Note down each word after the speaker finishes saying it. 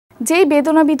যেই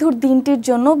বেদনাবিধুর দিনটির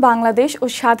জন্য বাংলাদেশ ও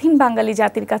স্বাধীন বাঙালি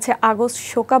জাতির কাছে আগস্ট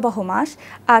শোকাবহ মাস,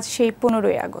 আজ সেই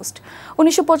 15ই আগস্ট।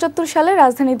 1975 সালে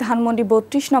রাজধানী ধানমন্ডি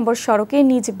 32 নম্বর সড়কে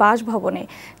নিজ বাসভবনে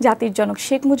জাতির জনক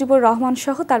শেখ মুজিবুর রহমান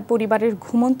সহ তার পরিবারের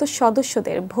ঘুমন্ত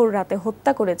সদস্যদের ভোররাতে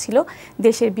হত্যা করেছিল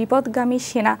দেশের বিপদগামী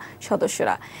সেনা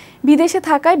সদস্যরা। বিদেশে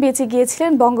থাকায় বেঁচে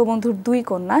গিয়েছিলেন বঙ্গবন্ধুর দুই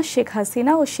কন্যা শেখ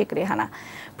হাসিনা ও শেখ রেহানা।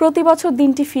 প্রতি বছর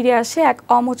দিনটি ফিরে আসে এক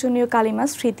অমোচনীয় কালিমা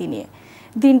স্মৃতি নিয়ে।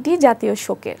 দিনটি জাতীয়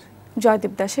শোকের।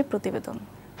 জয়দেব দাসের প্রতিবেদন।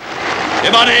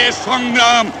 এবারে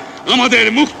সংগ্রাম আমাদের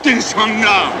মুক্তির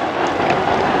সংগ্রাম,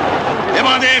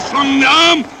 এবারে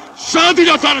সংগ্রাম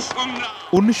স্বাধীনতার সংগ্রাম।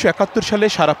 1971 সালে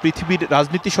সারা পৃথিবীর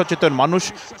রাজনীতি সচেতন মানুষ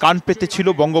কান পেতেছিল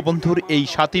বঙ্গবন্ধুর এই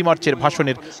 7ই মার্চের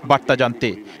ভাষণের বার্তা জানতে।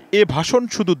 এ ভাষণ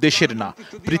শুধু দেশের না,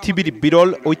 পৃথিবীর বিরল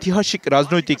ঐতিহাসিক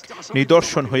রাজনৈতিক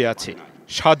নিদর্শন হয়ে আছে।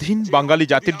 স্বাধীন বাঙালি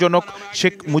জাতির জনক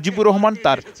শেখ মুজিবুর রহমান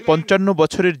তার 55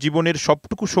 বছরের জীবনের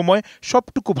সবটুকু সময়,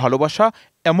 সবটুকু ভালোবাসা,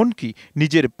 এমনকি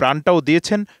নিজের প্রাণটাও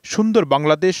দিয়েছেন সুন্দর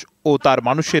বাংলাদেশ ও তার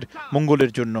মানুষের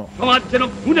মঙ্গলের জন্য। সমাজ যেন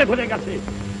খুনে ভরে গেছে,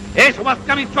 এই সমাজকে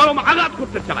আমি চরম আঘাত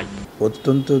করতে চাই।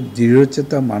 অত্যন্ত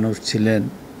দৃঢ়চেতা মানুষ ছিলেন।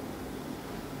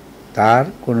 তার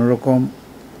কোনো রকম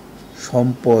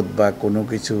সম্পদ বা কোনো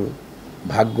কিছু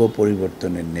ভাগ্য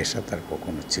পরিবর্তনের নেশা তার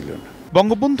কখনো ছিল না।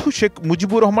 বঙ্গবন্ধু শেখ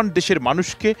মুজিবুর রহমান দেশের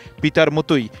মানুষকে পিতার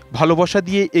মতোই ভালোবাসা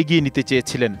দিয়ে এগিয়ে নিতে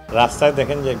চেয়েছিলেন। রাস্তায়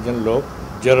দেখেন যে একজন লোক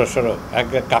জড়সড়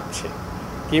একবার কাঁপছে,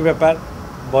 কি ব্যাপার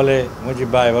বলে, মুজিব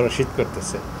ভাই এবারও শীত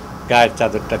করতেছে, গায়ের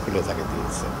চাদরটা খুলে তাকে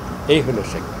দিয়েছে। এই হলো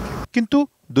শেখ মুজিব। কিন্তু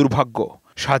দুর্ভাগ্য,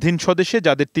 স্বাধীন স্বদেশে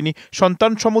যাদের তিনি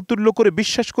সন্তান সমতুল্য করে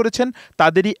বিশ্বাস করেছেন,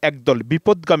 তাদেরই একদল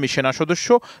বিপদগামী সেনা সদস্য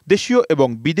দেশীয় এবং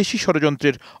বিদেশি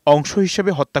ষড়যন্ত্রের অংশ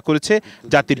হিসেবে হত্যা করেছে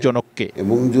জাতির জনককে।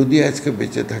 এবং যদি আজকে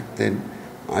বেঁচে থাকতেন,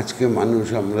 আজকে মানুষ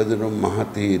আমরা যেন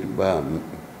মাহাথির বা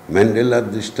ম্যান্ডেলার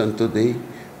দৃষ্টান্ত দেই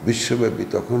বিশ্বব্যাপী,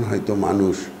 তখন হয়তো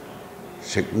মানুষ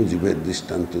শেখ মুজিবের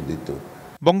দৃষ্টান্ত দিত।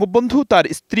 বঙ্গবন্ধু তার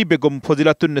স্ত্রী বেগম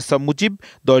ফজিলাতুন্নেসা মুজিব,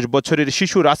 10 বছরের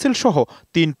শিশু রাসেল সহ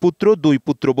 3 পুত্র 2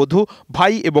 পুত্রবধূ,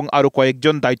 ভাই এবং আরও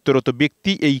কয়েকজন দায়িত্বরত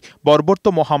ব্যক্তি এই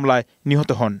বর্বরতম হামলায় নিহত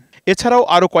হন। এছাড়াও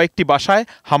আরও কয়েকটি বাসায়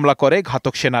হামলা করে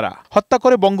ঘাতক সেনারা, হত্যা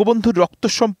করে বঙ্গবন্ধুর রক্ত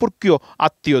সম্পর্কীয়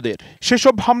আত্মীয়দের।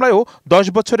 সেসব হামলায়ও 10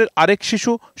 বছরের আরেক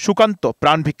শিশু সুকান্ত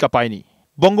প্রাণ ভিক্ষা পায়নি।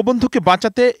 বঙ্গবন্ধুকে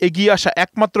বাঁচাতে এগিয়ে আসা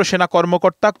একমাত্র সেনা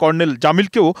কর্মকর্তা কর্নেল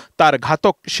জামিলকেও তার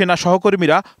ঘাতক সেনা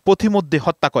সহকর্মীরা পথিমধ্যে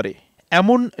হত্যা করে।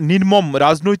 এমন নির্মম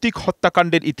রাজনৈতিক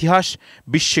হত্যাকাণ্ডের ইতিহাস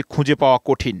বিশ্বে খুঁজে পাওয়া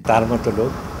কঠিন। তার মতো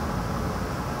লোক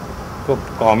খুব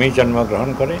কমই জন্মগ্রহণ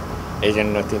করে, এই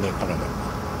জন্য তিনি ক্ষণগণ্য।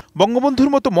 বঙ্গবন্ধুর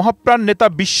মতো মহাপ্রাণ নেতা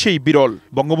বিশ্বেই বিরল।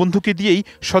 বঙ্গবন্ধুকে দিয়েই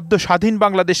সদ্য স্বাধীন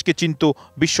বাংলাদেশকে চিনত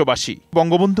বিশ্ববাসী।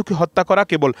 বঙ্গবন্ধুকে হত্যা করা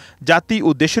কেবল জাতি ও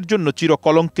দেশের জন্য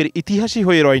চিরকলঙ্কের ইতিহাসই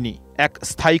হয়ে রয়নি, এক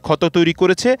স্থায়ী ক্ষত তৈরি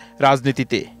করেছে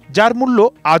রাজনীতিতে, যার মূল্য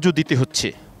আজও দিতে হচ্ছে।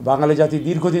 বাঙালি জাতি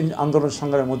দীর্ঘদিন আন্দোলন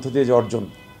সংগ্রামের মধ্য দিয়ে যে অর্জন,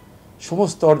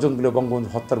 সমস্ত অর্জনগুলো বঙ্গবন্ধু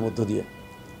হত্যার মধ্য দিয়ে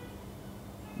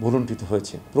ভুলুণ্ঠিত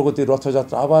হয়েছে। প্রগতির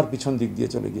রথযাত্রা আবার পিছন দিক দিয়ে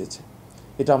চলে গিয়েছে।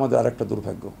 এটা আমাদের আরেকটা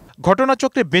দুর্ভাগ্য।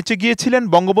 ঘটনাচক্রে বেঁচে গিয়েছিলেন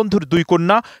বঙ্গবন্ধুর দুই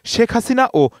কন্যা শেখ হাসিনা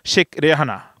ও শেখ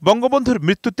রেহানা। বঙ্গবন্ধুর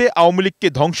মৃত্যুতে আওয়ামী লীগকে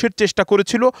ধ্বংসের চেষ্টা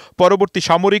করেছিল পরবর্তী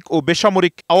সামরিক ও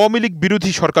বেসামরিক আওয়ামী লীগ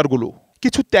বিরোধী সরকারগুলো।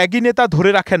 কিছু ত্যাগী নেতা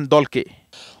ধরে রাখেন দলকে।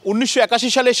 1981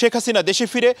 সালে শেখ হাসিনা দেশে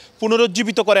ফিরে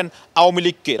পুনরুজ্জীবিত করেন আওয়ামী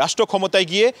লীগকে। রাষ্ট্র ক্ষমতায়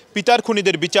গিয়ে পিতার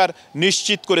খুনিদের বিচার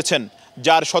নিশ্চিত করেছেন,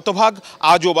 যার শতভাগ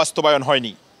আজও বাস্তবায়ন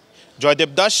হয়নি।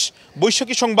 জয়দেব দাস,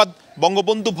 বৈশাখী সংবাদ,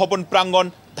 বঙ্গবন্ধু ভবন প্রাঙ্গণ,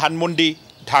 ধানমন্ডি,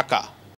 ঢাকা।